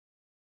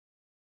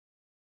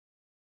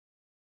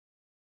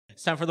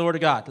It's time for the Word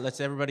of God. Let's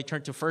everybody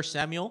turn to 1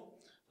 Samuel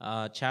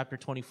chapter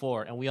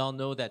 24. And we all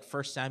know that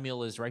 1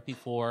 Samuel is right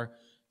before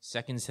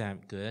 2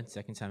 Samuel. Good,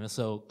 2 Samuel.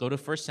 So go to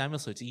 1 Samuel,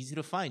 so it's easy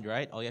to find,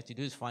 right? All you have to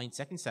do is find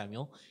 2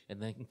 Samuel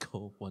and then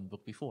go one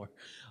book before.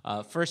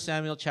 1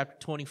 Samuel chapter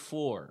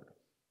 24.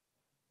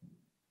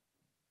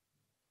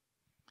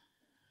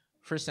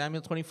 1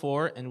 Samuel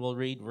 24, and we'll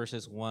read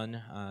verses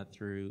 1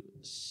 through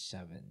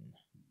 7.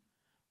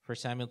 1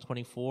 Samuel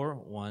 24,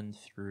 1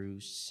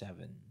 through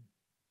 7.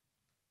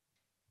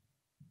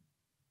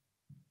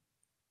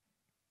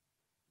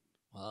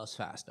 Well, that was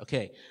fast.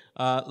 Okay,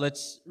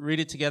 let's read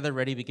it together.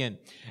 Ready, begin.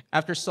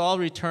 After Saul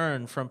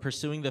returned from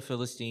pursuing the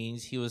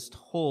Philistines, he was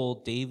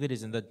told David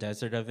is in the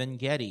desert of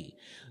En-Gedi.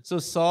 So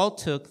Saul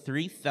took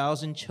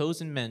 3,000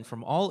 chosen men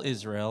from all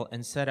Israel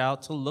and set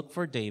out to look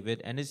for David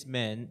and his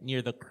men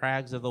near the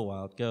crags of the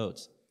wild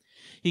goats.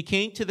 He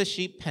came to the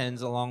sheep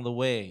pens along the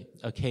way.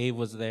 A cave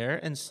was there,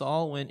 and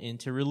Saul went in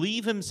to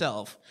relieve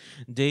himself.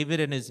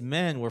 David and his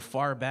men were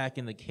far back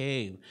in the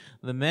cave.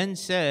 The men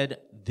said,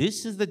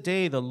 "This is the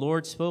day the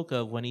Lord spoke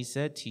of when he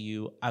said to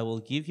you, 'I will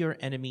give your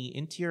enemy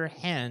into your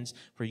hands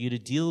for you to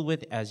deal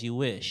with as you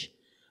wish.'"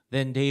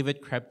 Then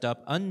David crept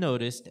up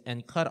unnoticed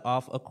and cut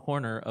off a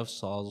corner of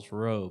Saul's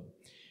robe.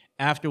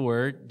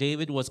 Afterward,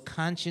 David was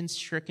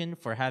conscience-stricken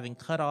for having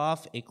cut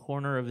off a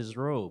corner of his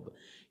robe.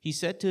 He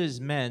said to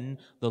his men,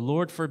 "The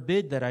Lord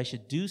forbid that I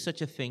should do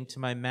such a thing to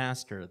my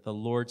master, the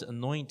Lord's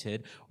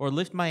anointed, or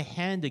lift my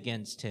hand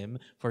against him,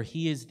 for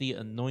he is the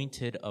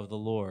anointed of the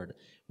Lord."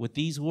 With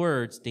these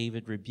words,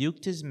 David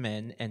rebuked his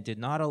men and did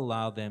not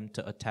allow them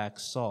to attack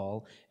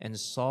Saul, and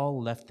Saul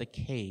left the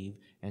cave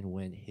and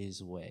went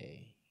his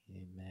way.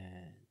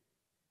 Amen.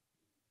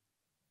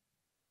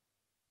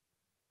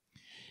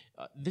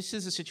 This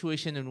is a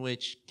situation in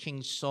which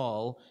King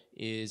Saul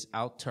is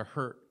out to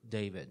hurt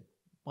David,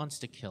 wants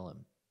to kill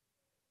him.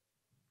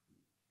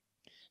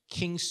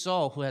 King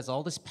Saul, who has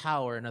all this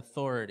power and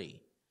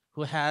authority,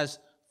 who has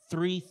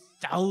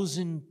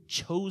 3,000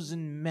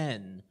 chosen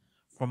men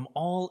from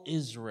all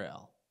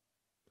Israel,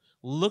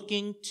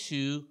 looking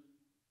to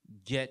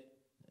get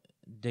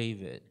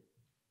David.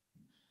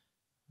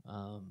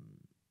 Have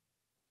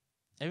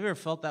you ever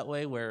felt that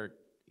way where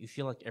you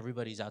feel like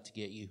everybody's out to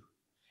get you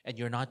and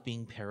you're not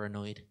being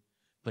paranoid?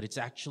 But it's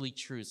actually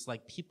true. It's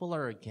like people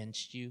are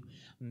against you.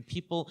 And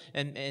people,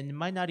 and it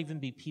might not even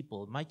be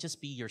people. It might just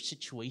be your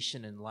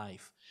situation in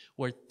life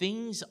where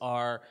things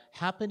are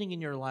happening in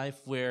your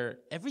life where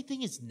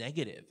everything is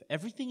negative.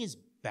 Everything is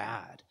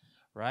bad,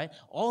 right?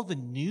 All the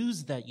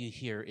news that you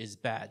hear is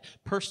bad.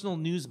 Personal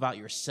news about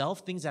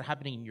yourself, things that are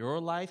happening in your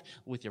life,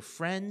 with your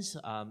friends,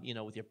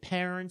 with your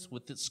parents,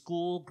 with the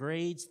school,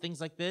 grades, things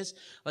like this.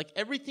 Like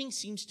everything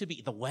seems to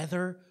be, the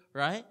weather,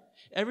 right?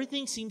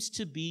 Everything seems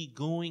to be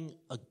going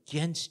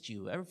against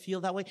you. Ever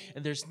feel that way?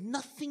 And there's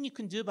nothing you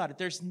can do about it.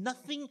 There's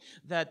nothing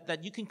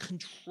that you can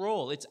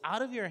control. It's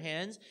out of your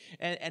hands,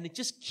 and it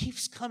just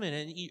keeps coming.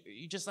 And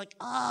you're just like,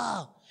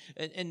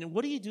 And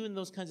what do you do in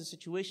those kinds of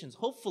situations?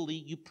 Hopefully,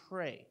 you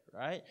pray,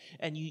 right?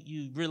 And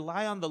you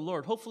rely on the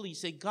Lord. Hopefully, you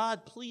say,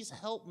 "God, please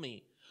help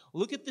me.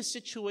 Look at the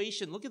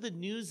situation. Look at the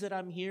news that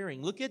I'm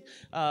hearing. Look at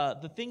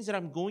the things that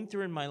I'm going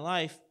through in my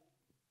life.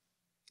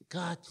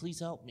 God, please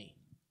help me."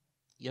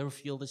 You ever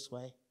feel this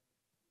way?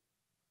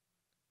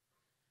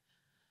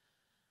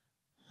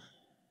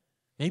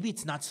 Maybe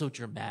it's not so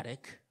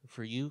dramatic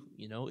for you,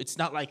 It's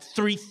not like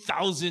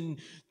 3,000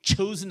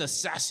 chosen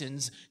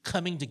assassins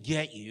coming to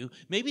get you.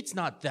 Maybe it's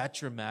not that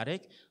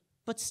dramatic,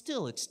 but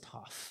still it's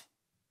tough.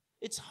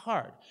 It's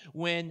hard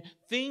when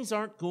things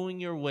aren't going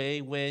your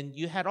way, when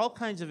you had all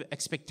kinds of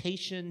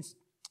expectations,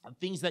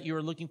 things that you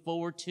were looking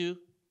forward to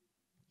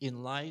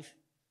in life,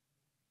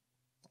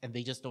 and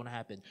they just don't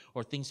happen,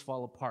 or things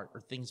fall apart,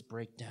 or things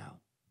break down.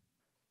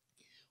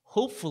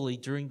 Hopefully,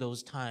 during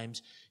those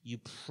times, you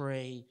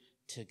pray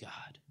to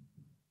God.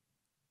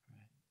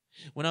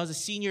 When I was a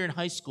senior in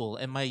high school,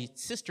 and my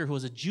sister, who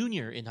was a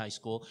junior in high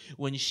school,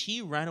 when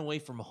she ran away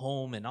from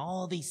home, and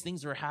all these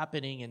things were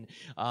happening, and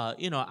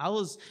I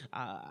was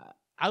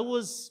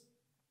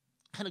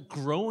kind of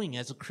growing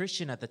as a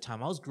Christian at the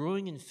time. I was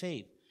growing in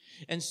faith.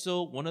 And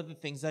so one of the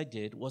things I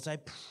did was I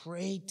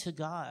prayed to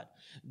God.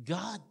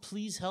 God,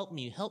 please help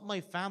me. Help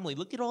my family.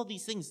 Look at all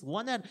these things.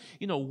 One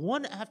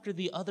after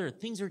the other.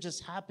 Things are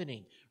just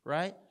happening,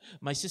 right?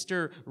 My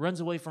sister runs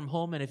away from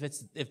home, and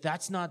if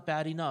that's not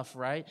bad enough,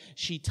 right?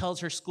 She tells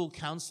her school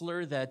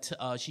counselor that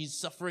she's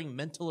suffering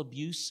mental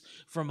abuse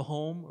from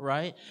home,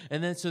 right?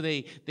 And then so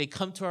they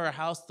come to our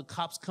house. The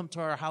cops come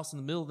to our house in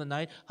the middle of the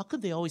night. How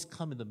could they always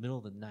come in the middle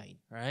of the night,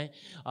 right?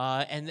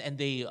 And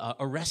they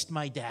arrest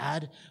my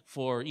dad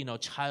for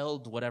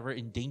child whatever,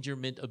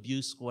 endangerment,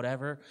 abuse,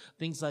 whatever,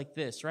 things like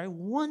this, right?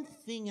 One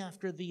thing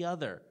after the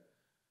other,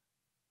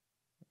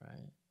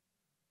 right?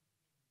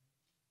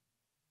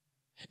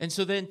 And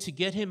so then to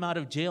get him out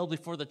of jail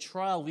before the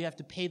trial, we have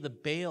to pay the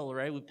bail,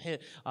 right? We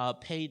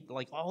paid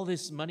like all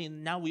this money,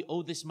 and now we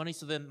owe this money.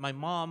 So then my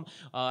mom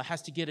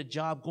has to get a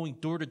job going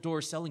door to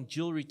door selling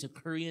jewelry to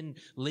Korean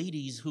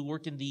ladies who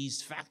work in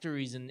these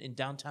factories in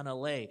downtown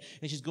LA.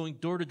 And she's going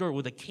door to door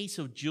with a case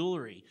of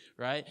jewelry,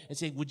 right? And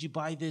saying, would you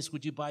buy this?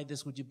 Would you buy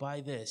this? Would you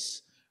buy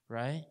this?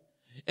 Right?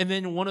 And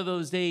then one of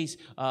those days,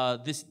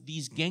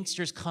 these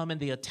gangsters come and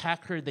they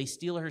attack her. They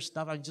steal her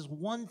stuff. I mean, just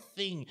one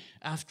thing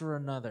after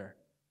another.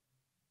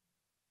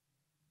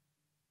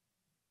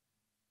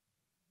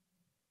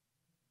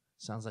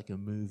 Sounds like a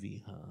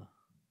movie, huh?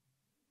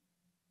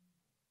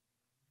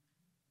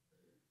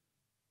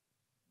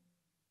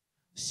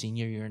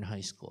 Senior year in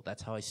high school.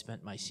 That's how I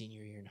spent my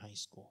senior year in high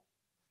school.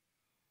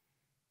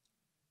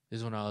 This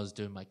is when I was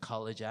doing my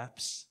college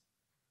apps.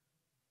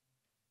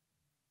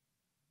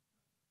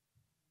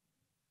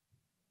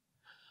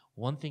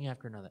 One thing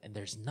after another. And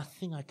there's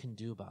nothing I can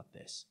do about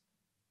this.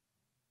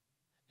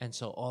 And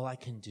so all I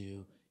can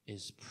do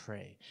is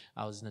pray.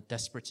 I was in a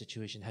desperate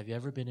situation. Have you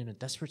ever been in a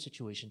desperate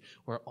situation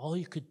where all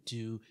you could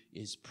do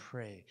is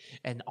pray?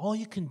 And all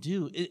you can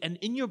do, and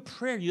in your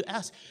prayer, you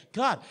ask,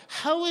 God,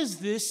 how is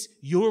this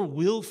your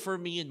will for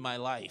me in my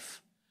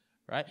life?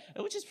 Right?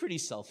 Which is pretty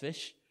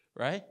selfish,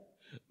 right?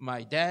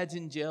 My dad's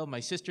in jail. My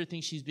sister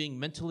thinks she's being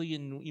mentally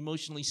and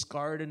emotionally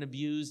scarred and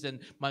abused, and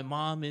my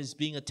mom is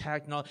being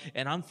attacked and all.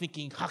 And I'm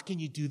thinking, how can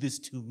you do this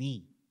to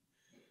me?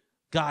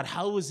 God,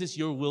 how is this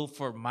your will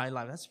for my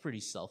life? That's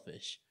pretty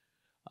selfish.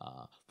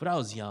 But I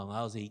was young.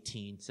 I was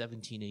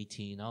 17,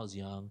 18. I was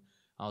young.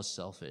 I was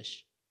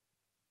selfish.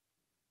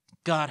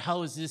 God,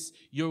 how is this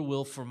your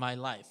will for my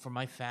life, for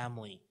my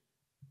family?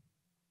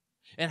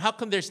 And how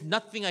come there's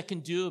nothing I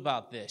can do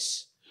about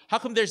this? How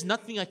come there's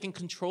nothing I can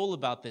control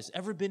about this?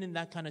 Ever been in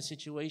that kind of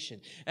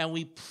situation? And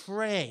we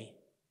pray.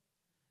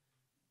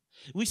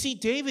 We see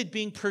David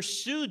being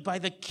pursued by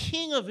the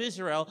king of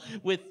Israel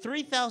with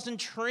 3,000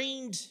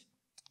 trained,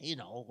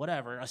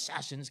 whatever,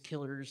 assassins,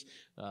 killers,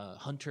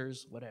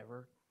 hunters,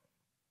 whatever.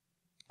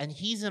 And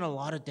he's in a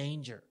lot of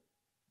danger.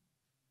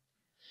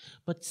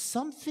 But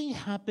something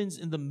happens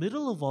in the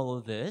middle of all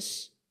of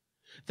this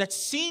that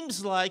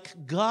seems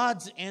like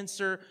God's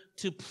answer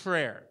to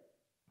prayer,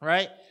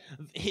 right?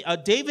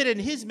 David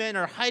and his men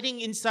are hiding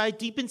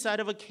deep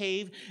inside of a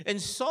cave,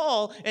 and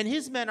Saul and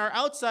his men are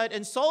outside,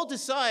 and Saul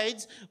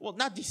decides, well,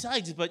 not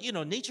decides, but,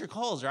 nature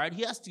calls, right?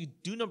 He has to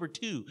do number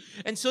 2.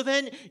 And so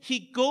then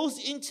he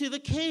goes into the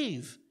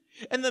cave.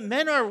 And the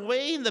men are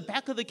way in the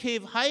back of the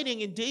cave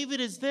hiding, and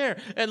David is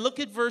there. And look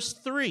at verse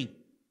 3.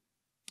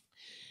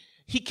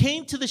 He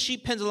came to the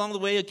sheep pens along the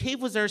way. A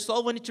cave was there.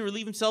 Saul went in to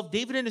relieve himself.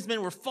 David and his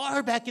men were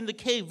far back in the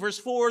cave. Verse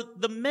 4,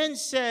 the men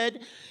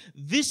said,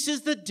 this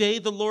is the day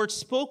the Lord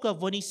spoke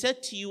of when he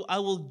said to you, I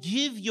will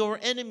give your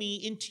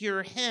enemy into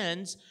your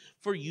hands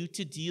for you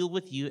to deal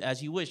with you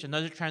as you wish.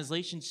 Another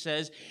translation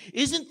says,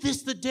 isn't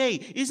this the day?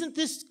 Isn't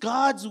this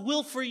God's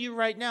will for you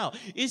right now?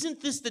 Isn't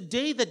this the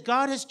day that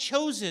God has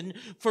chosen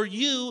for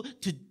you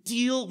to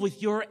deal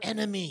with your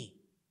enemy?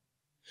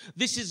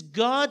 This is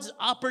God's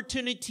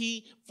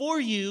opportunity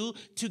for you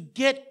to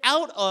get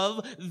out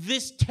of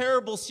this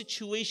terrible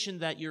situation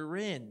that you're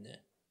in.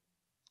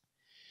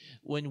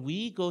 When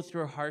we go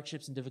through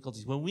hardships and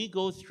difficulties,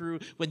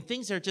 when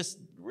things are just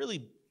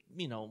really,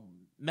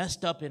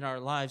 messed up in our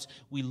lives,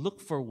 we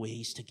look for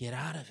ways to get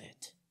out of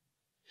it.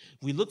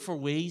 We look for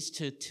ways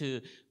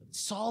to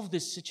solve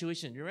this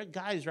situation. You're right,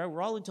 guys, right?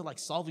 We're all into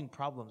solving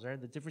problems, right?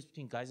 The difference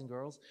between guys and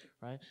girls,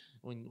 right?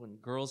 When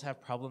girls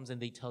have problems and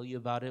they tell you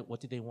about it,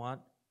 what do they want?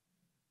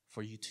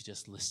 For you to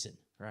just listen,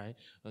 right?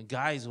 When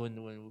guys,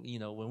 when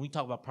we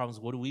talk about problems,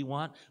 what do we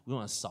want? We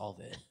want to solve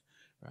it,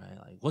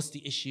 right? What's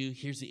the issue?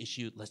 Here's the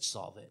issue. Let's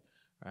solve it,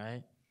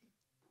 right?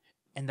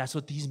 And that's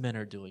what these men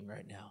are doing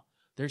right now.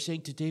 They're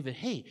saying to David,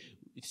 hey,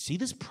 see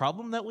this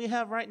problem that we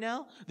have right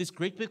now? This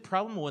great big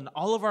problem when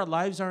all of our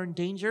lives are in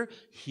danger?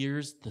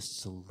 Here's the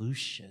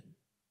solution.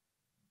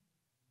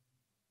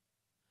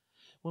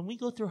 When we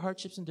go through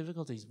hardships and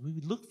difficulties,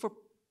 we look for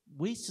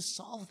ways to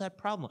solve that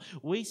problem,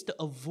 ways to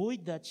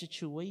avoid that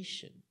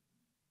situation.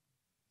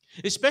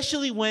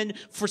 Especially when,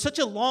 for such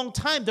a long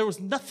time, there was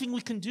nothing we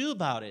can do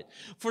about it.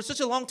 For such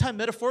a long time,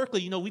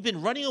 metaphorically, we've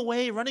been running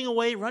away.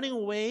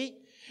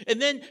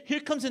 And then here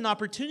comes an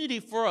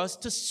opportunity for us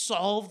to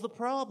solve the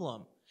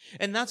problem.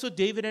 And that's what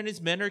David and his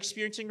men are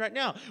experiencing right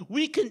now.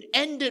 We can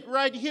end it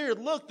right here.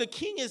 Look, the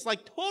king is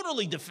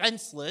totally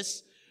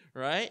defenseless,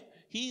 right?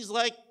 He's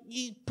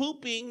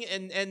pooping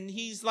and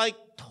he's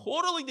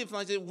totally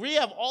defenseless. We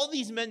have all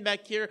these men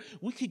back here.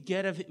 We could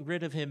get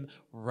rid of him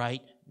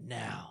right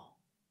now.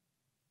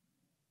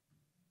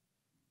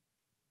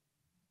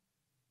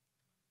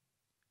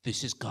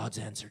 This is God's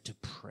answer to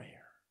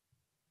prayer.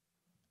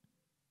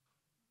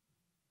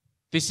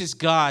 This is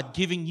God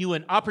giving you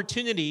an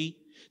opportunity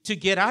to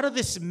get out of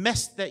this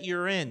mess that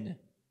you're in.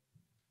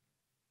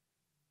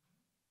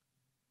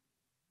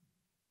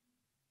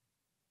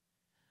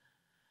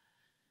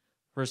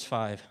 Verse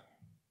 5.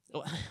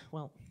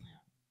 Well,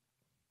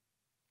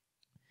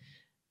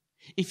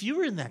 if you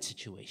were in that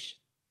situation,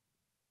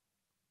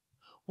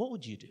 what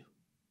would you do?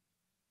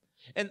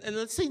 And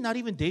let's say not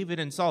even David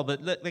and Saul,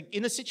 but like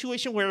in a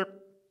situation where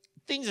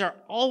things are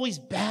always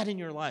bad in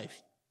your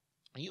life.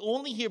 You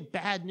only hear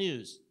bad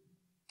news.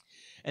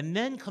 And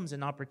then comes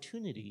an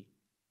opportunity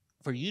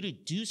for you to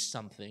do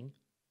something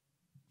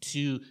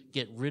to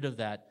get rid of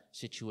that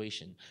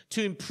situation,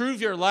 to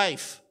improve your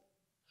life.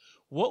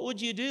 What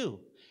would you do?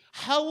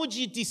 How would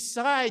you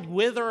decide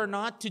whether or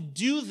not to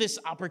do this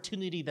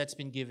opportunity that's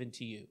been given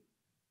to you?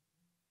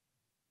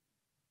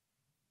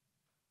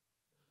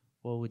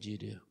 What would you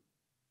do?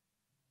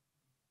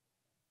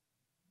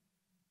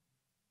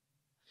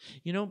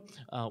 You know,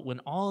 when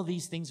all of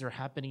these things are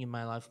happening in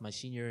my life, my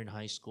senior year in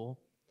high school,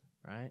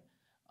 right?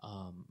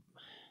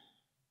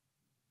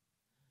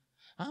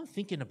 I'm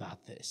thinking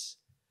about this.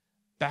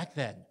 Back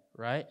then,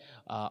 right?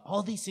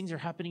 All these things are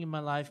happening in my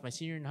life, my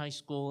senior year in high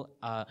school,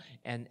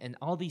 and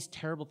all these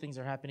terrible things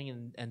are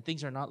happening, and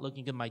things are not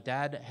looking good. My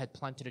dad had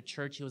planted a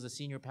church. He was a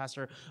senior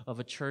pastor of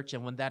a church,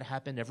 and when that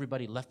happened,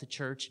 everybody left the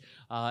church,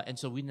 and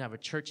so we didn't have a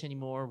church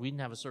anymore. We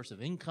didn't have a source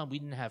of income. We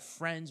didn't have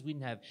friends. We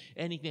didn't have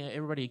anything.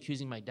 Everybody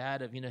accusing my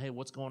dad of, hey,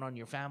 what's going on in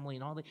your family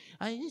and all that.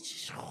 It's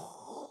just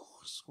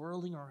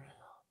swirling around.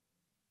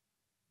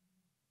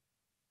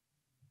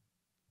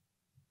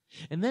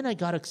 And then I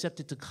got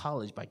accepted to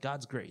college by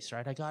God's grace,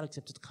 right? I got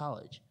accepted to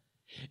college.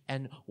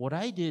 And what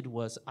I did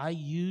was I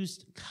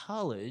used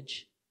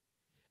college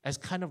as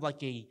kind of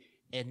like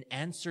an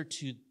answer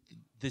to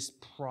this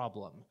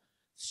problem,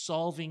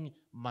 solving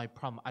my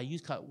problem.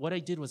 What I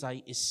did was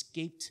I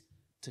escaped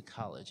to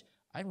college.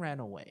 I ran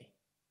away,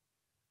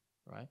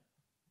 right?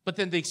 But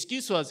then the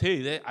excuse was,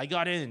 hey, I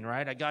got in,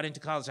 right? I got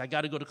into college. I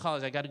got to go to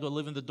college. I got to go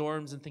live in the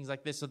dorms and things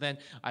like this. So then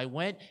I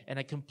went and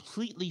I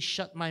completely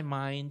shut my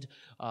mind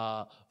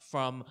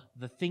from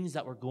the things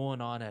that were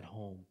going on at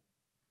home.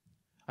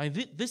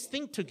 This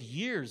thing took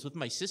years with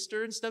my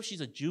sister and stuff. She's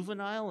a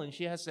juvenile and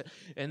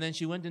and then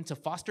she went into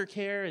foster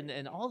care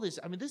and all this.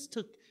 This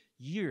took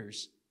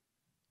years.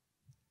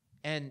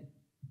 And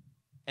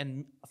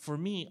for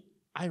me,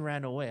 I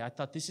ran away. I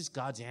thought this is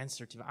God's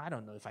answer to me. I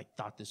don't know if I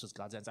thought this was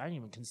God's answer. I didn't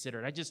even consider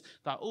it. I just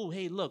thought, oh,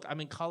 hey, look,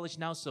 I'm in college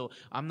now, so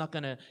I'm not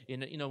going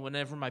to,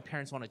 whenever my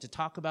parents wanted to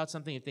talk about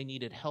something, if they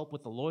needed help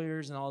with the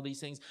lawyers and all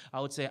these things, I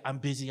would say, I'm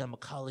busy, I'm a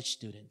college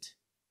student.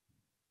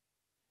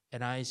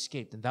 And I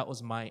escaped, and that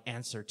was my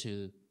answer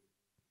to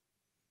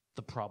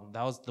the problem.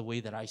 That was the way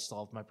that I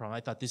solved my problem.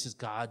 I thought this is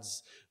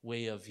God's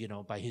way of,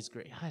 by his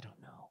grace. I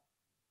don't know.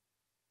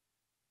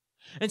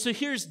 And so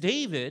here's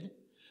David,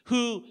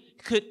 who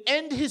could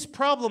end his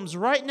problems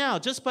right now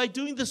just by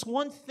doing this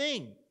one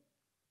thing.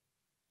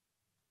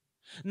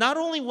 Not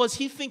only was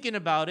he thinking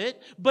about it,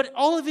 but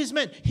all of his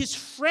men, his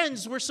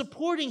friends, were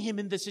supporting him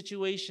in this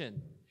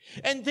situation.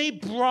 And they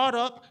brought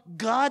up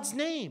God's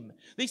name.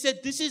 They said,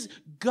 this is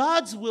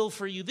God's will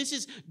for you. This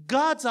is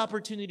God's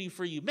opportunity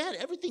for you. Man,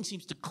 everything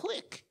seems to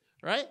click,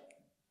 right?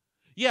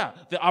 Yeah,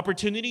 the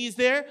opportunity is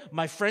there.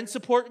 My friends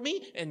support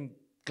me, and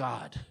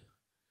God.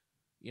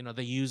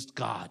 They used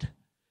God.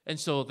 And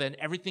so then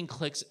everything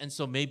clicks, and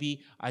so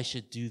maybe I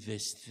should do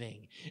this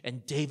thing.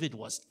 And David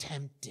was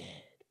tempted.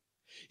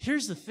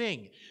 Here's the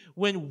thing.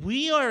 When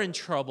we are in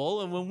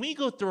trouble and when we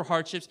go through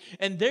hardships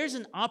and there's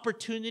an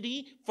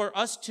opportunity for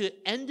us to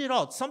end it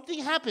all,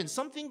 something happens,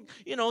 some kind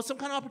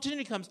of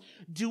opportunity comes,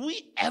 do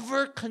we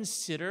ever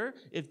consider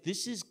if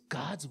this is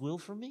God's will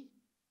for me?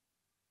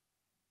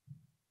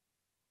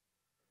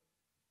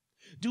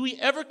 Do we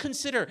ever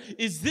consider,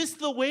 is this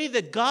the way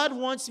that God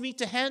wants me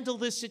to handle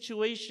this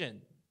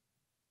situation?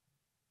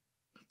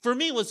 For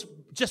me, it was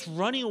just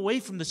running away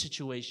from the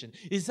situation.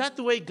 Is that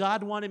the way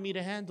God wanted me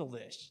to handle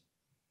this?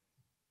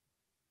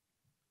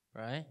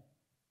 Right?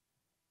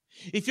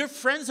 If your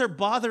friends are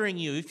bothering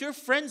you, if your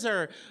friends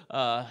are,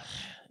 and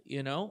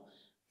you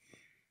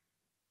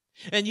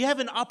have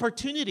an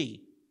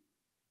opportunity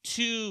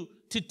to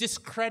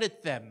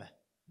discredit them,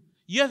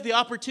 you have the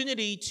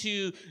opportunity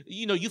to,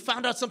 you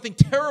found out something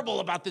terrible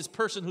about this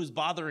person who's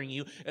bothering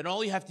you, and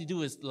all you have to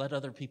do is let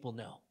other people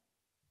know.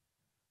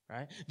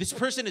 Right? This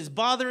person is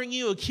bothering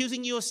you,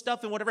 accusing you of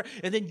stuff and whatever,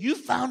 and then you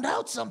found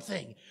out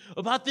something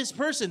about this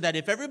person that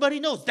if everybody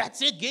knows,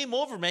 that's it, game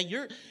over,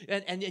 man.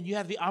 And you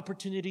have the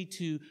opportunity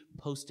to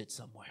post it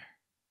somewhere.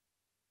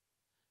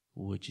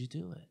 Would you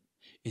do it?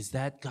 Is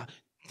that God?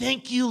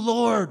 Thank you,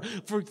 Lord,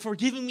 for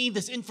giving me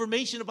this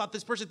information about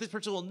this person. This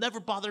person will never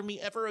bother me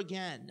ever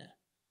again.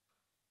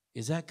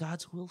 Is that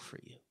God's will for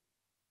you?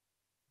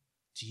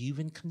 Do you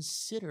even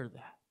consider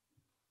that?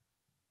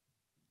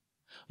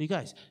 You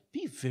guys,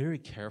 be very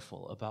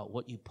careful about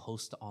what you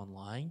post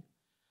online,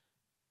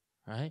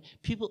 right?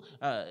 People,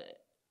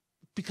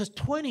 because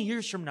 20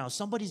 years from now,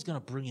 somebody's going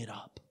to bring it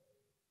up,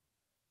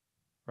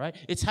 right?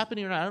 It's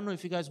happening right now. I don't know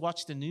if you guys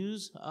watch the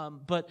news,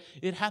 but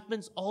it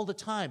happens all the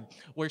time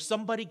where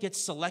somebody gets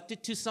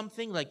selected to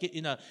something like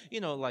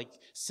like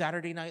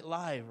Saturday Night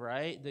Live,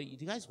 right? Do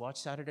you guys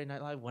watch Saturday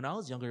Night Live? When I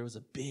was younger, it was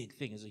a big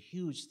thing. It was a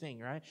huge thing,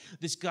 right?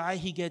 This guy,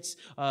 he gets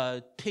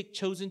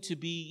chosen to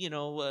be,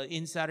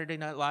 in Saturday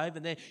Night Live,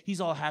 and then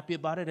he's all happy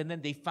about it. And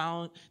then they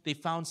found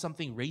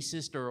something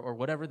racist or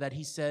whatever that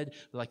he said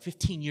like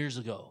 15 years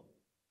ago.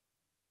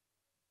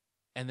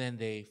 And then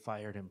they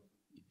fired him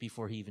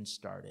before he even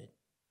started.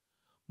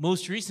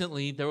 Most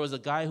recently, there was a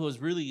guy who was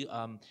really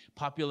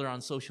popular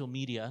on social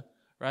media,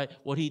 right?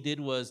 What he did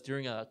was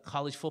during a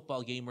college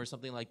football game or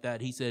something like that,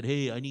 he said,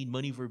 "Hey, I need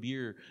money for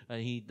beer."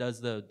 And he does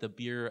the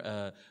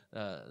beer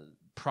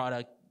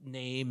product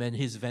name and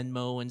his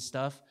Venmo and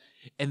stuff.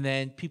 And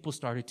then people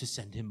started to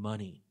send him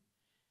money.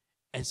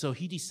 And so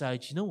he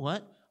decides, you know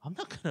what? I'm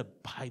not going to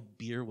buy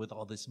beer with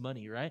all this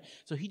money, right?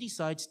 So he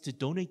decides to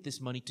donate this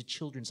money to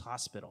Children's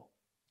Hospital,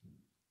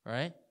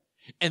 right?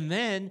 And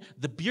then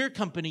the beer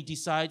company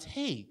decides,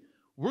 hey,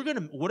 we're going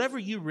to, whatever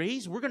you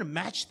raise, we're going to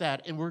match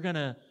that, and we're going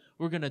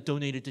to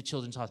donate it to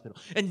Children's Hospital.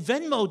 And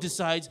Venmo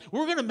decides,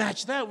 we're going to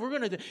match that.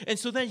 And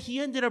so then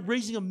he ended up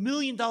raising $1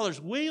 million,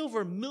 way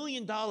over $1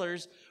 million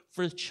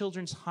for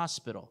Children's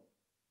Hospital.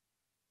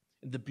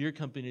 And the beer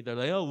company, they're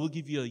like, oh, we'll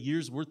give you a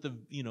year's worth of,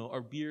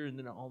 our beer and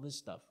then all this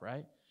stuff,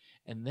 right?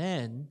 And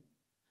then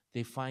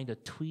they find a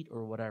tweet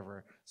or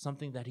whatever,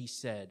 something that he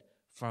said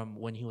from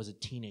when he was a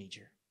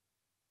teenager.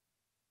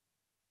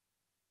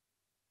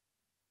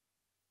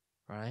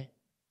 Right?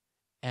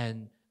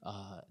 And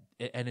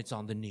it's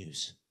on the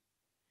news.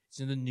 It's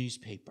in the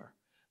newspaper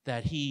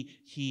that he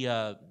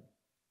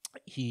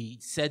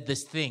said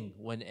this thing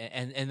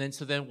and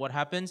then what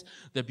happens?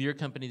 The beer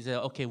company said,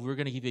 okay, we're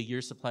going to give you a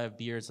year's supply of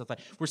beer and stuff like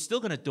that. We're still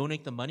going to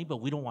donate the money,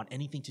 but we don't want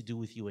anything to do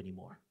with you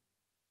anymore.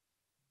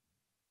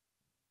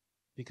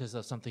 Because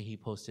of something he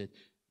posted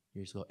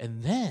years ago.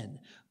 And then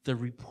the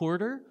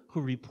reporter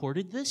who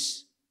reported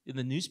this in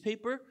the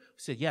newspaper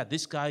said, yeah,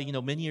 this guy,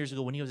 many years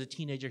ago when he was a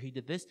teenager, he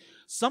did this.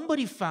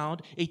 Somebody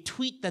found a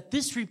tweet that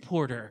this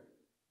reporter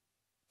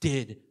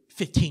did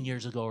 15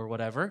 years ago or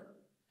whatever,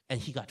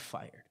 and he got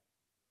fired.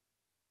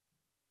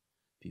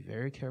 Be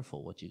very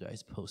careful what you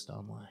guys post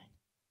online.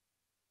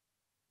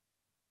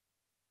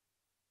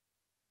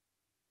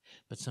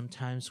 But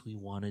sometimes we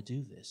want to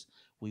do this.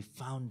 We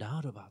found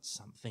out about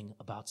something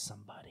about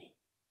somebody.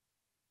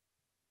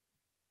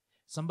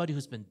 Somebody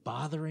who's been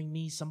bothering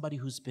me,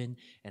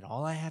 and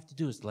all I have to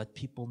do is let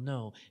people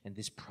know, and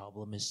this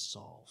problem is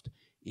solved.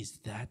 Is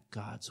that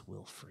God's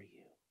will for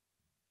you?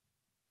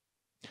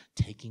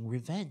 Taking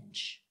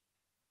revenge.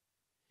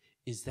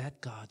 Is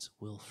that God's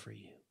will for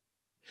you?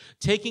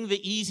 Taking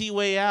the easy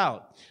way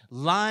out.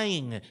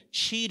 Lying,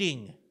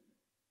 cheating.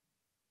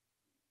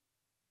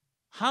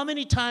 How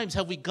many times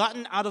have we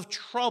gotten out of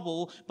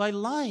trouble by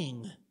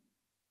lying?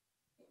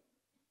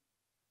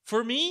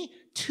 For me,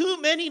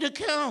 too many to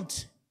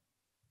count.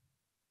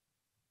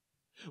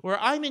 Where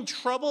I'm in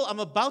trouble, I'm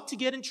about to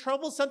get in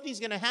trouble, something's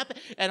going to happen,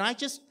 and I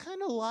just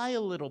kind of lie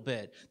a little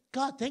bit.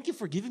 God, thank you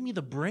for giving me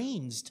the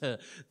brains to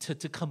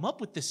come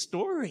up with this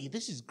story.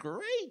 This is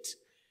great.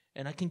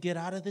 And I can get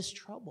out of this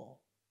trouble.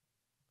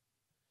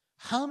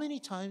 How many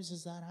times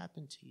has that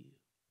happened to you?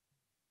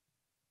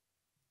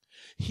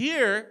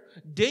 Here,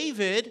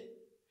 David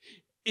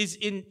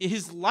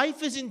his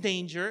life is in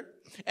danger,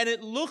 and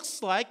it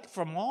looks like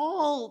from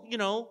all,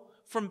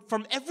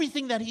 from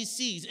everything that he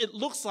sees, it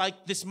looks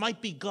like this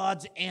might be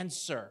God's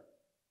answer,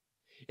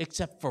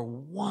 except for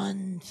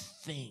one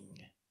thing.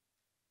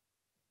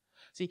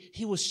 See,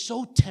 he was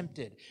so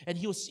tempted, and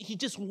he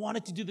just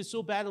wanted to do this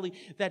so badly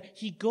that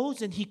he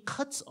goes and he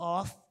cuts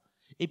off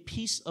a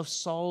piece of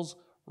Saul's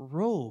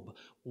robe.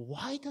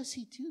 Why does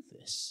he do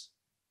this?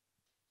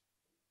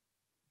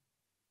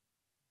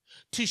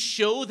 To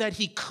show that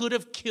he could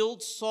have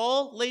killed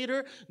Saul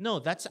later? No,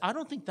 I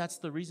don't think that's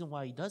the reason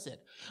why he does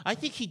it. I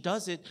think he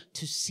does it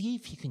to see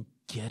if he can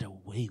get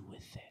away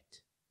with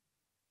it.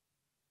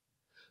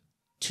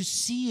 To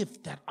see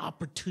if that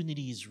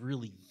opportunity is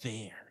really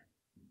there.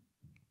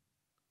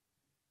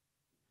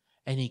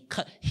 And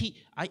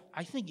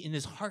I think in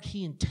his heart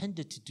he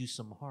intended to do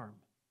some harm.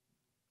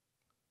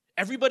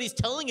 Everybody's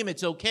telling him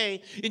it's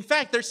okay. In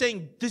fact, they're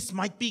saying this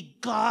might be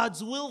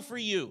God's will for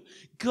you.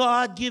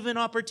 God-given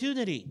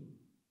opportunity.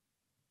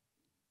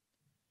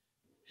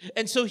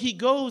 And so he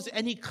goes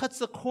and he cuts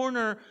the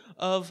corner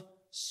of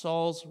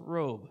Saul's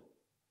robe.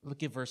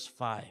 Look at verse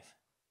 5.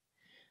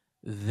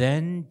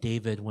 Then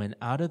David went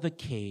out of the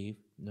cave.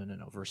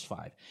 Verse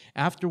 5.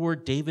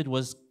 Afterward, David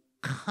was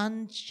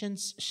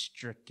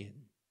conscience-stricken.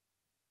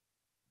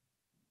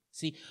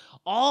 See,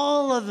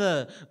 all of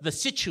the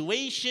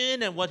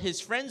situation and what his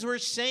friends were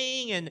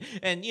saying and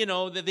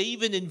that they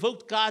even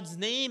invoked God's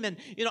name and,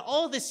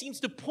 all of this seems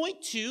to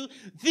point to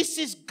this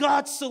is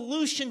God's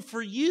solution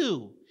for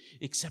you,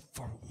 except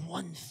for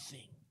one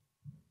thing,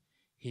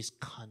 his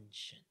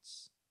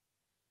conscience,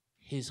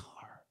 his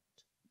heart,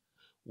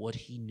 what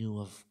he knew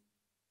of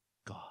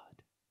God.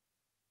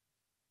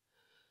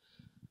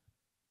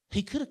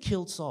 He could have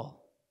killed Saul.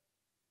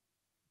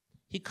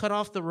 He cut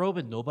off the robe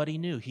and nobody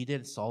knew.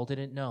 Saul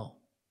didn't know.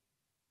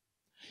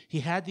 He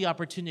had the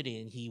opportunity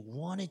and he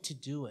wanted to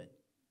do it.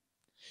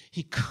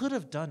 He could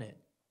have done it.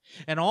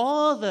 And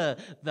all the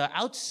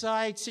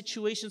outside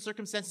situation,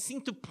 circumstances seem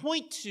to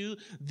point to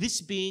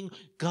this being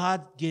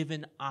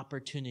God-given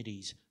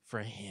opportunities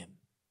for him.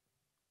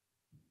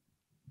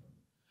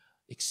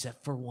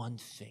 Except for one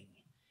thing,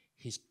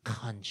 his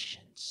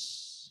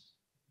conscience.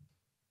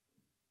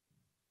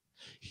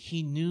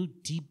 He knew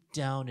deep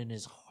down in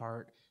his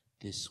heart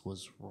this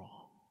was wrong.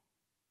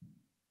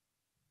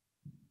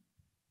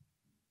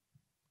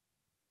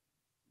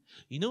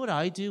 You know what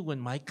I do when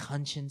my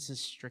conscience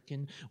is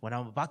stricken, when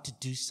I'm about to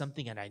do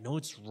something and I know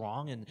it's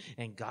wrong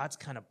and God's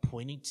kind of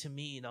pointing to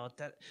me,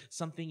 that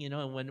something,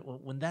 and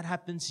when that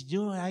happens, you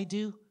know what I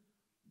do?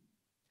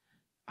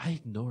 I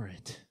ignore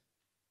it.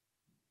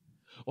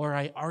 Or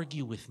I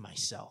argue with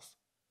myself.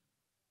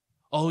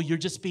 Oh, you're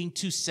just being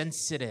too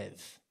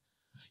sensitive.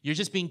 You're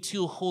just being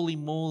too holy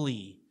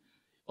moly.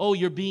 Oh,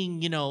 you're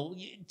being,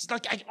 it's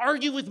like I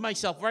argue with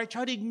myself or I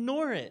try to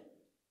ignore it.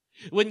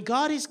 When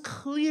God is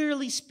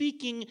clearly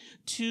speaking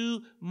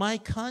to my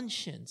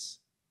conscience.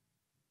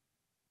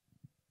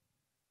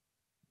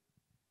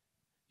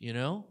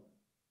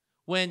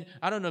 When,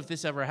 I don't know if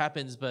this ever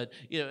happens, but,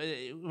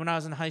 when I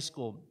was in high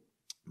school,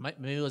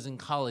 maybe it was in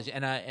college,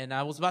 and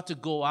I was about to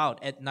go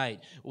out at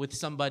night with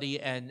somebody,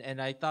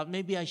 and I thought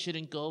maybe I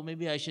shouldn't go,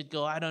 maybe I should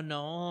go, I don't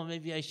know,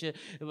 maybe I should,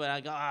 but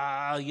I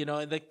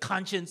go, the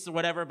conscience or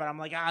whatever, but I'm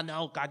like,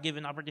 no, God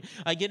given opportunity.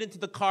 I get into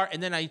the car,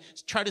 and then I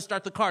try to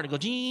start the car, and it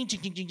goes,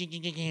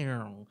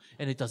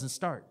 and it doesn't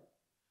start,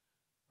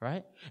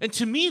 right? And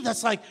to me,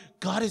 that's like,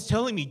 God is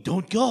telling me,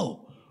 don't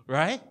go,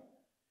 right?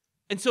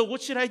 And so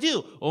what should I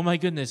do? Oh my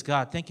goodness,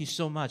 God, thank you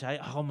so much. I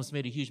almost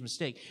made a huge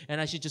mistake,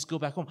 and I should just go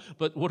back home.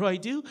 But what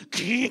do?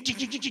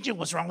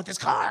 What's wrong with this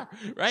car?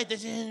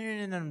 Right?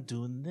 And I'm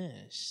doing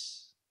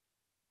this.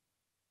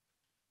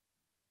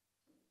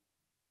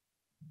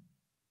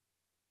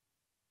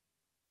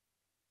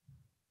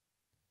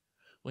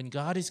 When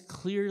God is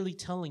clearly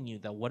telling you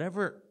that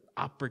whatever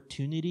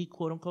opportunity,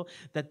 quote unquote,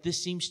 that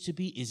this seems to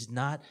be is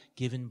not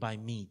given by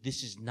me.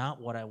 This is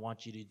not what I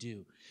want you to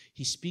do.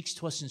 He speaks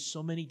to us in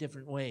so many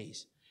different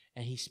ways,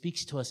 and he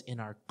speaks to us in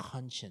our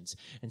conscience.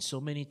 And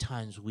so many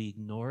times we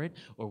ignore it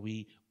or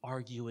we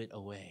argue it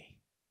away.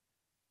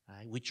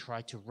 Right? We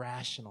try to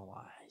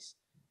rationalize.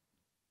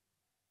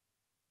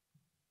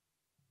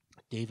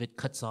 David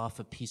cuts off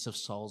a piece of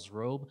Saul's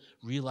robe,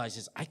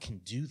 realizes, I can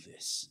do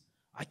this.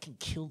 I can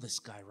kill this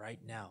guy right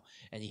now.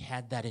 And he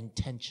had that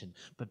intention.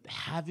 But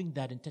having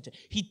that intention,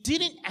 he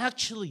didn't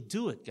actually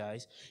do it,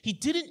 guys. He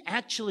didn't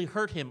actually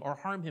hurt him or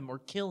harm him or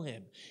kill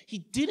him. He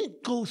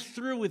didn't go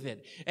through with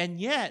it.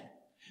 And yet,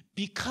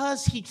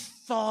 because he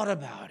thought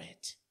about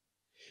it,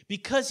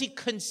 because he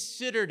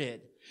considered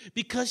it,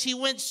 because he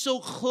went so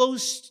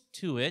close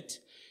to it,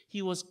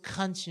 he was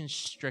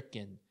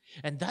conscience-stricken.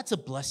 And that's a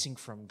blessing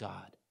from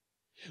God.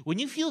 When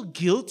you feel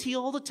guilty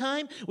all the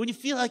time, when you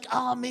feel like,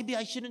 maybe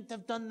I shouldn't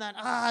have done that,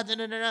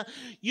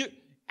 you're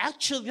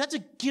actually, that's a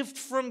gift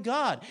from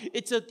God.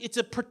 It's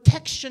a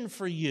protection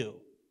for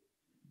you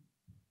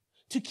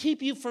to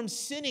keep you from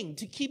sinning,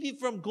 to keep you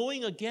from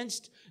going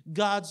against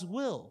God's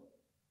will.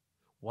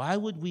 Why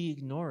would we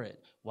ignore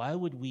it? Why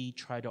would we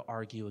try to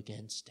argue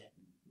against it?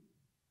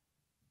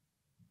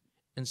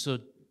 And so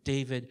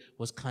David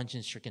was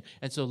conscience-stricken.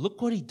 And so look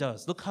what he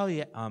does. Look how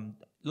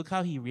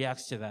he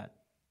reacts to that.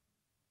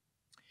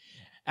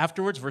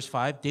 Afterwards, verse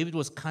 5, David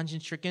was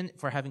conscience-stricken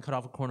for having cut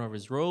off a corner of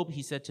his robe.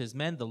 He said to his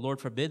men, the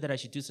Lord forbid that I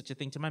should do such a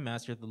thing to my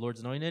master, the Lord's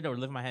anointed, or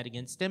lift my hand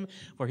against him,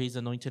 for he is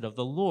anointed of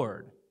the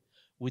Lord.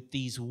 With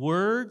these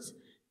words,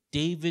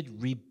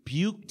 David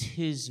rebuked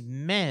his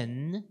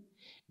men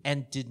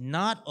and did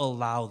not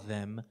allow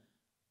them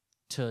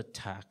to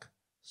attack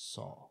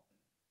Saul.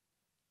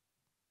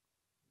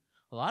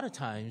 A lot of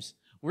times,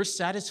 we're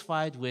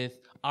satisfied with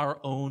our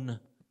own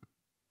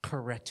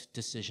correct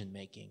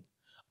decision-making,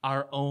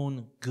 our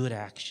own good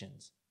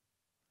actions.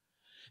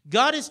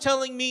 God is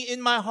telling me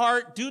in my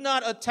heart, do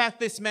not attack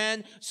this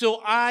man,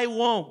 so I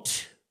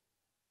won't.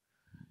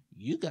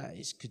 You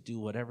guys could do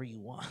whatever you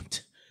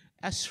want.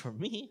 As for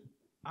me,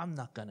 I'm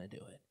not going to do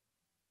it.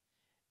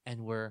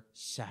 And we're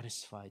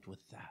satisfied with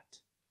that.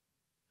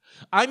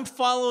 I'm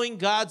following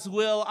God's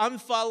will. I'm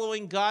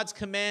following God's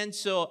command,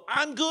 so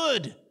I'm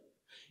good.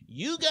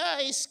 You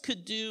guys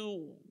could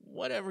do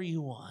whatever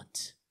you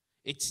want.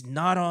 It's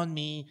not on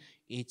me.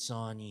 It's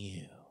on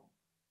you.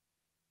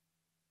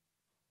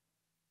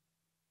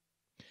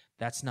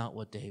 That's not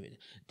what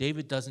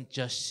David doesn't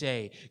just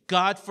say,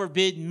 God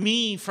forbid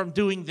me from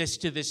doing this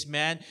to this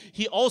man.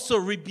 He also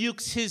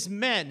rebukes his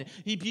men.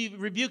 He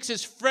rebukes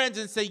his friends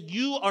and say,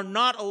 you are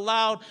not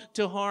allowed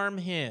to harm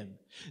him.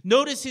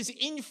 Notice his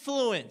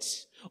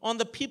influence on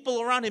the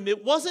people around him.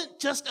 It wasn't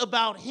just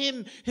about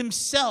him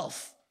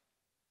himself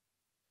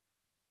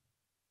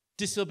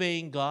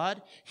disobeying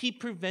God. He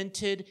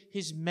prevented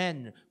his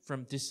men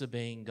from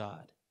disobeying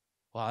God.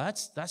 Wow,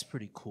 that's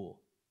pretty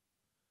cool.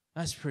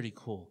 That's pretty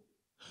cool.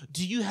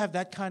 Do you have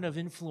that kind of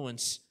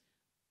influence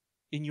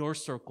in your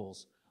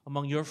circles,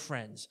 among your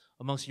friends,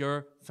 amongst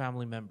your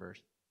family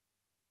members?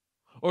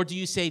 Or do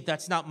you say,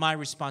 that's not my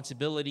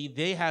responsibility?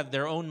 They have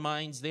their own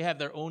minds, they have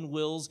their own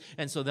wills,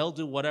 and so they'll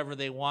do whatever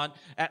they want.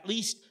 At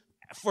least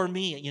for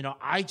me,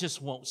 I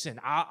just won't sin.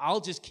 I'll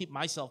just keep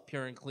myself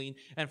pure and clean.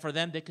 And for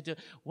them, they could do,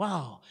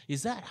 wow,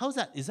 is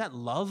that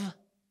love?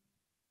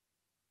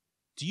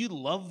 Do you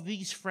love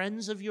these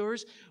friends of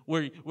yours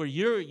where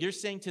you're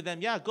saying to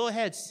them, yeah, go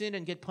ahead, sin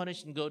and get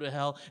punished and go to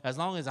hell. As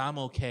long as I'm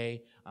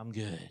okay, I'm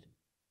good.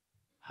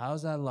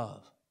 How's that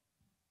love?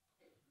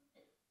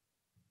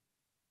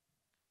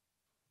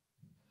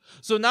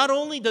 So not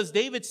only does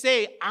David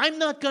say, I'm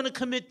not going to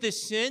commit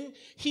this sin,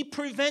 he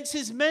prevents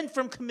his men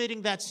from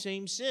committing that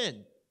same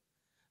sin.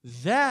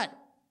 That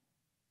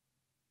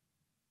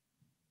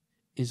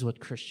is what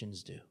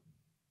Christians do.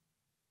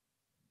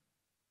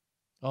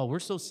 Oh,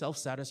 we're so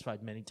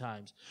self-satisfied many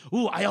times.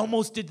 Ooh, I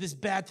almost did this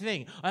bad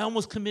thing. I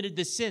almost committed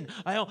this sin,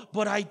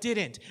 but I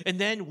didn't. And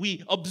then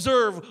we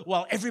observe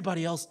while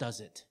everybody else does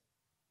it.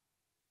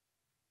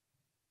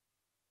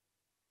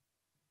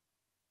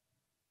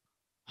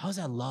 How's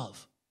that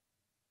love?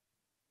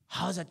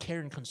 How's that care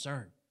and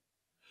concern?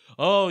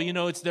 Oh,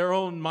 it's their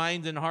own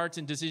minds and hearts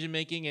and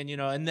decision-making, and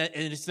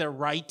it's their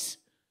right,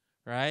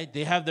 right?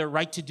 They have their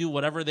right to do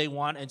whatever they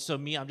want, and so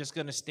I'm just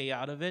going to stay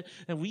out of it.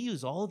 And we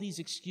use all these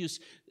excuses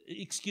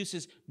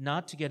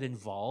not to get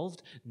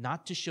involved,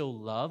 not to show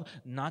love,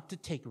 not to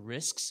take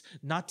risks,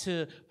 not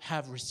to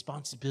have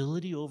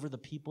responsibility over the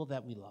people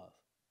that we love.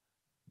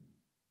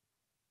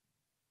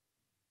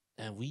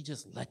 And we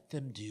just let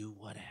them do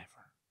whatever,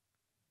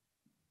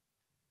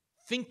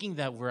 thinking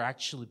that we're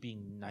actually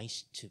being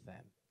nice to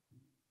them.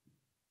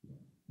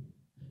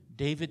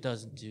 David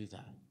doesn't do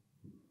that.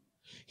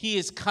 He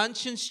is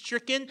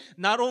conscience-stricken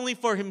not only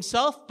for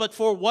himself, but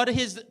for what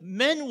his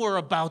men were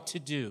about to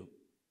do.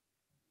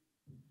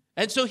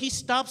 And so he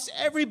stops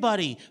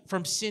everybody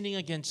from sinning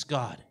against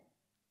God.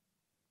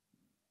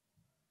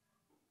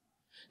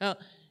 Now,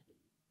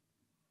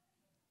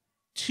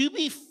 to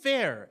be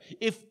fair,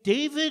 if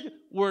David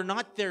were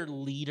not their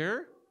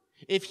leader,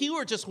 if he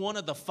were just one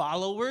of the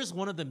followers,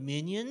 one of the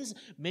minions,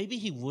 maybe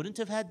he wouldn't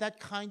have had that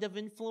kind of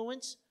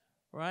influence,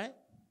 right?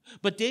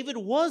 But David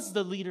was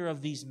the leader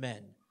of these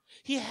men.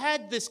 He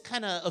had this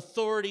kind of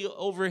authority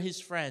over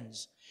his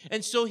friends.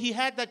 And so he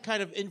had that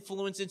kind of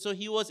influence, and so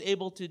he was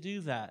able to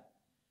do that.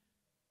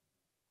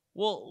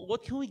 Well,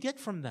 what can we get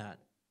from that?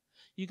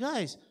 You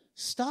guys,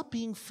 stop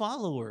being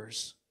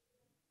followers.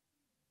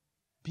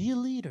 Be a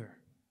leader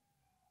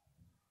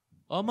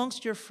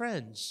amongst your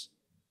friends.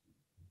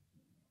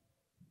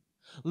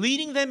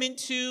 Leading them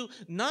into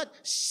not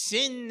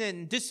sin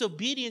and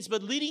disobedience,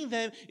 but leading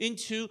them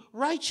into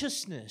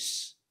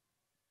righteousness.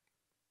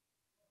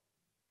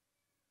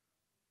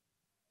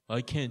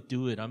 I can't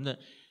do it. I'm not.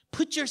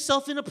 Put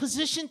yourself in a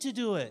position to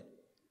do it.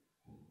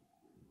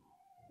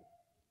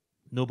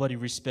 Nobody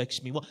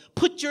respects me. Well,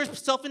 put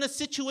yourself in a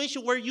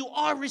situation where you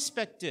are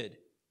respected.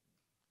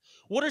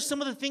 What are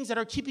some of the things that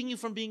are keeping you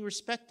from being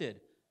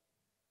respected?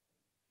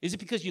 Is it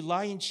because you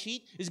lie and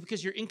cheat? Is it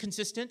because you're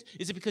inconsistent?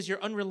 Is it because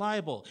you're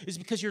unreliable? Is it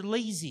because you're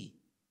lazy?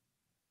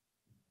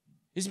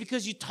 Is it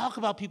because you talk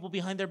about people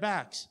behind their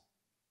backs?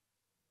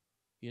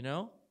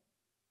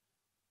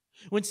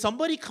 When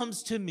somebody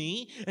comes to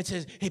me and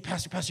says, hey,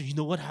 Pastor, you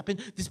know what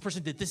happened? This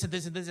person did this and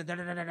this and this and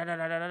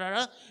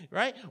da-da-da-da-da-da-da-da-da,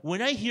 right?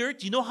 When I hear it,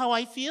 do you know how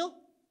I feel?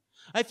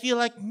 I feel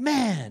like,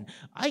 man,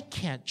 I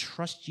can't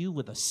trust you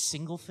with a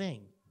single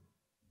thing.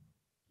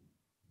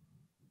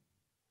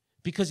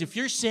 Because if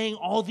you're saying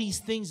all these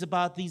things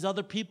about these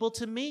other people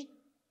to me,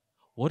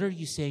 what are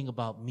you saying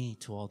about me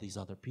to all these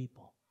other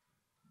people?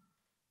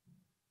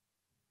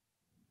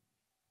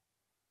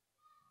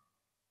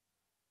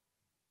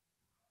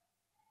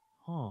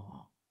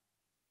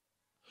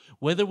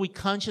 Whether we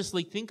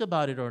consciously think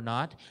about it or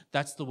not,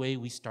 that's the way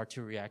we start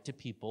to react to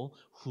people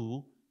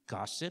who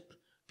gossip,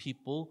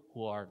 people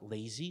who are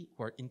lazy,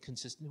 who are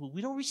inconsistent, who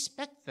we don't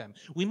respect them.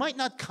 We might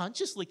not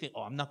consciously think,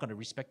 I'm not going to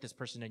respect this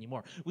person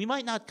anymore. We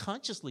might not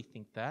consciously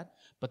think that,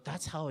 but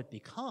that's how it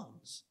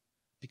becomes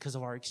because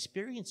of our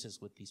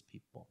experiences with these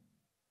people.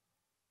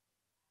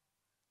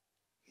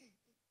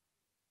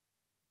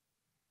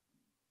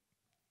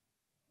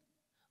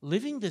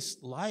 Living this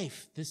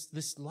life,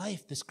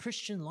 this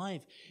Christian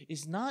life,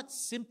 is not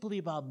simply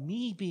about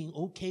me being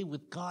okay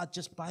with God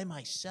just by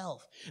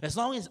myself. As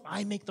long as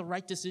I make the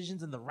right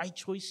decisions and the right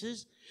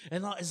choices,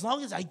 and as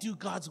long as I do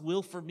God's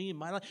will for me in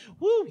my life,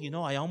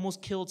 I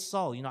almost killed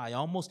Saul.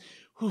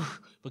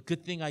 But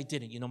good thing I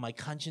didn't. My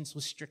conscience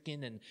was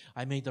stricken and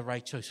I made the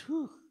right choice.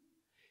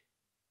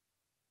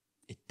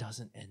 It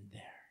doesn't end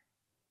there.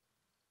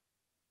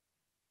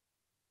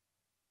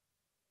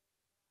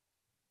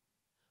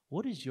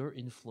 What is your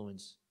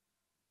influence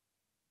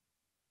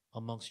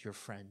amongst your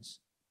friends,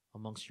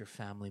 amongst your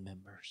family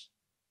members?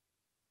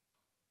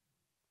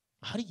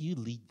 How do you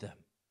lead them?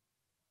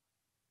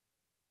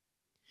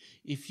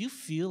 If you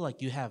feel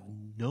like you have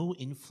no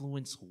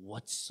influence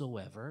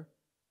whatsoever,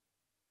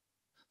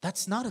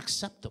 that's not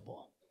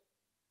acceptable.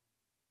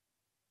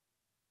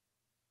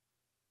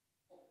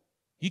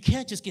 You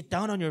can't just get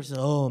down on yourself.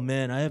 Oh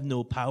man, I have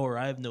no power.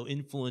 I have no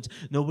influence.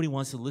 Nobody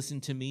wants to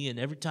listen to me. And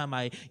every time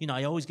I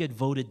always get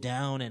voted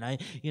down. And I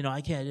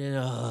can't.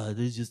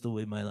 This is just the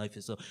way my life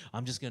is. So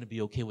I'm just going to be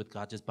okay with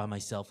God just by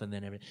myself. And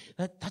then everything.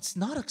 That's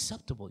not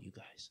acceptable, you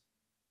guys.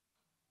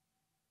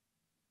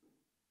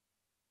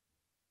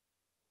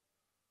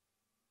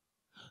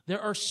 There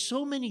are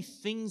so many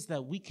things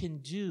that we can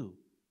do.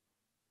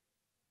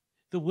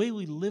 The way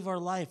we live our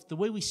life, the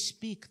way we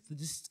speak,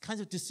 the kinds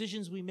of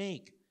decisions we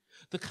make,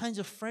 the kinds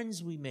of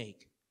friends we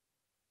make,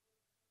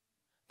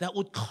 that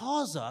would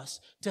cause us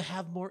to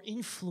have more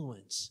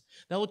influence,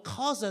 that would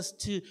cause us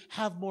to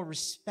have more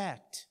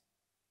respect.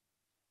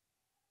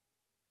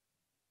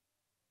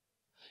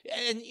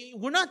 And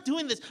we're not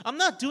doing this. I'm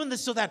not doing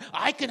this so that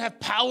I can have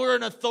power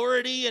and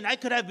authority and I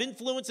could have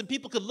influence and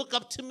people could look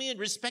up to me and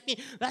respect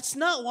me. That's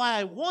not why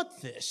I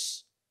want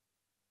this.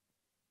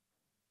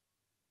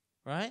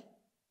 Right?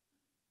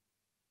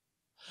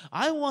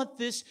 I want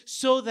this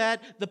so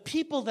that the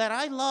people that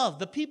I love,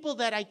 the people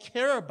that I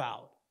care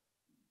about,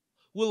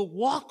 will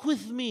walk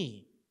with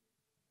me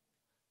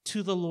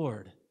to the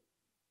Lord.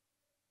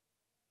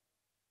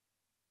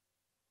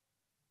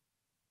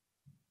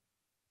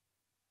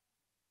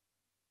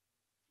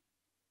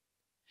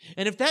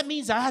 And if that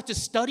means I have to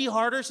study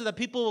harder so that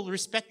people will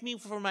respect me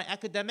for my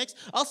academics,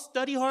 I'll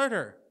study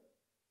harder.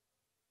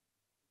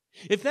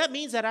 If that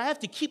means that I have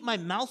to keep my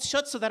mouth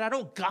shut so that I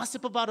don't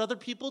gossip about other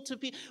people to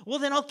people, well,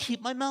 then I'll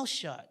keep my mouth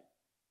shut.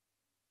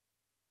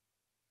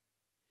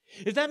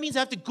 If that means I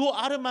have to go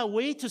out of my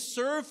way to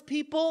serve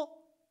people,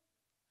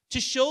 to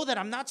show that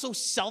I'm not so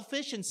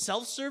selfish and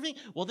self-serving,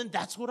 well, then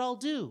that's what I'll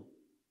do.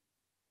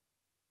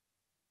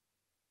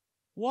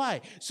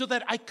 Why? So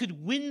that I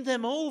could win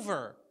them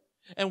over.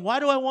 And why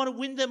do I want to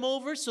win them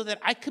over? So that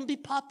I can be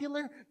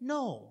popular?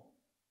 No.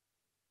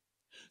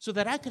 So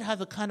that I could have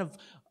the kind of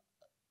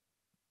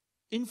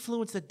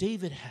influence that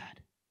David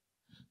had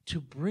to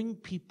bring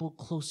people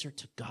closer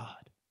to God.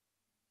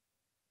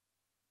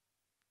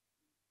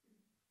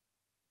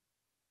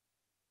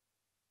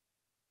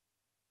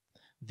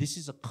 This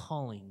is a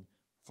calling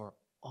for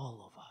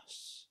all of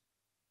us.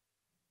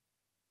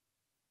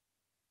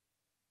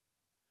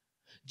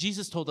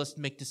 Jesus told us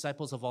to make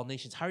disciples of all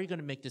nations. How are you going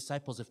to make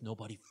disciples if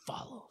nobody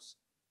follows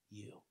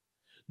you?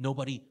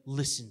 Nobody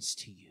listens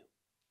to you.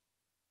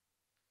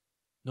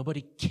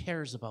 Nobody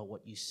cares about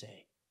what you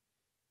say.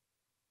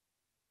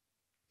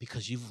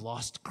 Because you've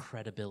lost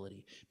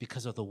credibility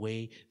because of the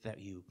way that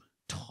you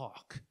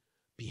talk,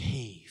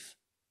 behave.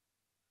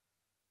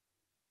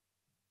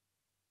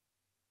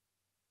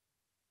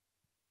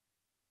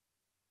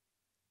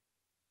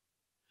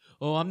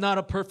 Oh, I'm not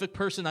a perfect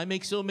person. I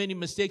make so many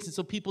mistakes, and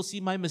so people see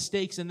my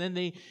mistakes, and then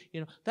they,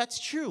 that's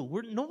true.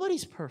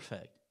 Nobody's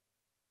perfect.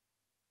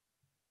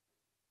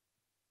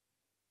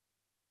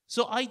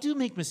 So I do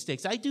make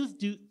mistakes. I do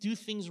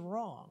things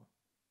wrong.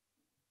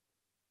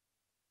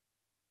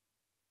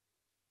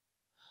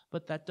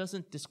 But that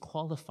doesn't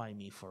disqualify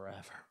me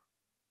forever.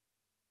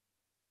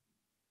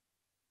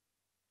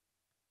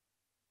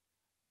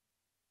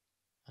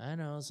 I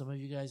know some of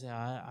you guys,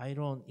 I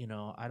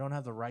don't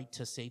have the right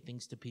to say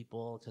things to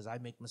people because I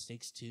make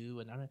mistakes too.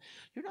 And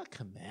you're not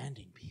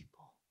commanding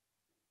people.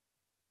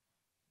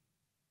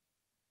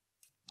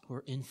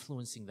 We're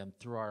influencing them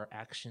through our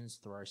actions,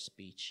 through our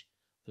speech,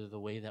 through the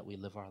way that we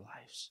live our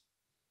lives,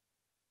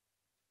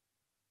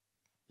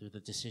 through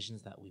the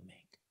decisions that we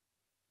make.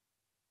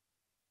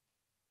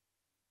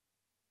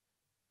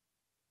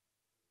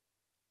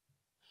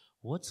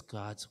 What's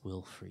God's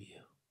will for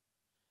you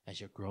as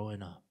you're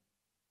growing up?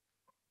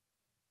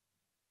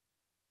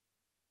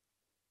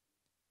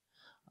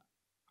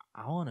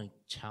 I want to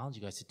challenge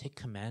you guys to take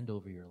command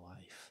over your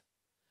life.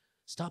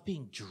 Stop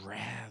being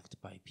dragged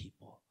by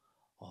people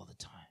all the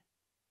time.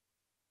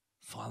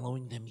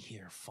 Following them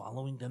here,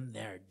 following them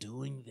there,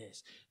 doing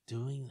this,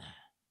 doing that,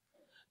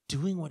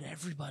 doing what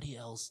everybody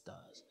else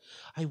does.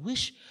 I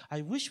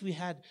wish we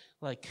had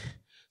like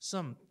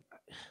some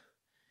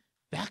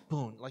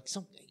backbone, like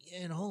something,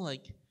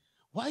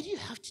 why do you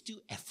have to do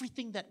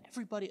everything that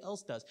everybody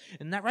else does?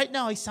 And that right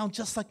now I sound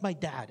just like my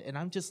dad. And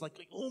I'm just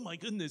like, oh my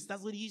goodness,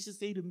 that's what he used to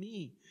say to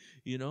me.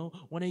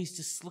 When I used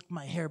to slick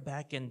my hair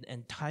back and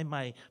tie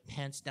my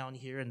pants down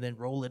here and then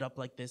roll it up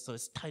like this so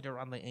it's tight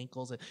around the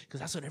ankles. Because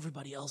that's what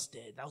everybody else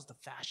did. That was the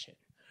fashion,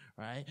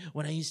 right?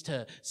 When I used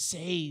to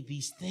say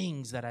these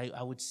things that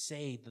I would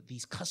say,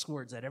 these cuss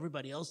words that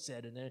everybody else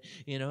said. And then,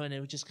 and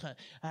it would just kind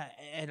of,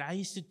 and I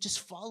used to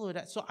just follow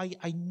it. So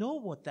I know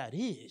what that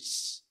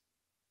is.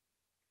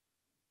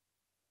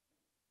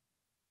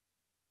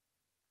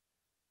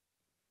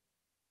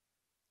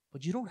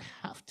 But you don't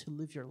have to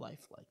live your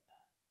life like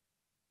that.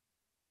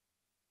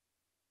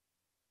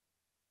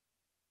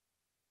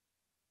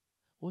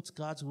 What's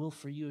God's will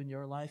for you in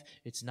your life?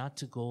 It's not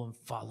to go and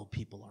follow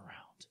people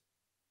around,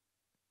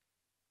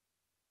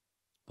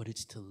 but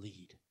it's to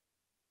lead,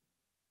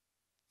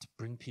 to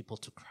bring people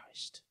to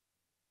Christ.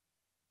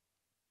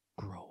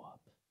 Grow up.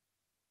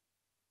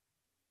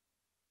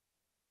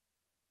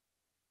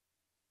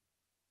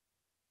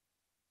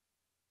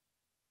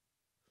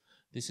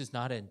 This is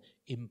not an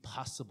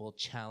impossible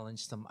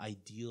challenge, some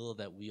ideal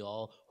that we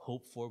all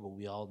hope for, but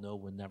we all know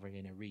we're never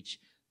going to reach.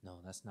 No,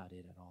 that's not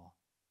it at all.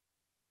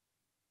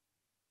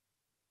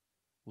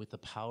 With the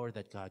power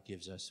that God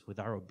gives us, with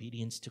our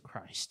obedience to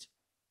Christ,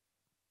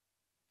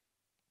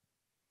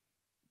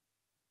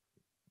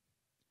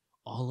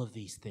 all of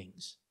these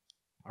things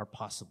are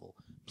possible.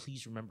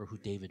 Please remember who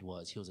David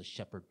was. He was a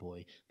shepherd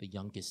boy, the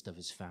youngest of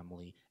his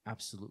family,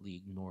 absolutely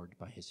ignored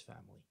by his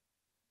family.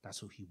 That's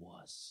who he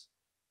was.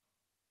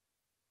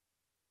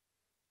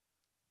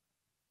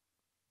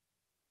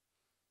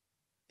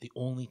 The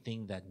only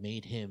thing that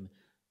made him,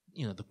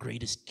 the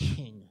greatest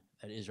king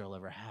that Israel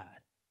ever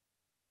had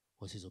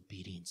was his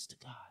obedience to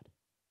God,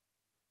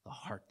 the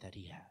heart that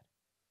he had.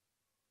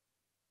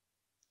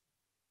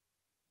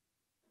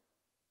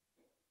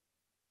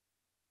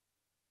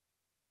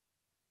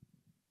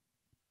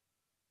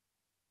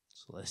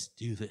 So let's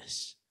do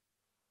this.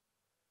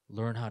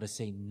 Learn how to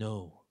say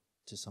no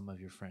to some of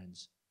your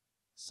friends,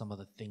 some of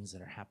the things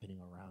that are happening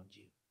around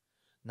you.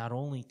 Not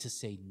only to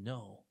say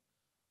no,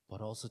 but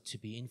also to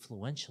be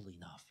influential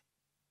enough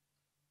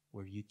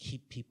where you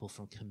keep people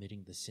from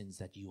committing the sins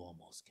that you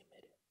almost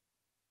committed.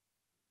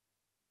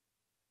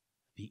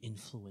 Be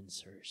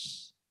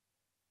influencers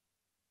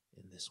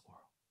in this world.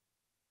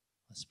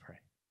 Let's pray.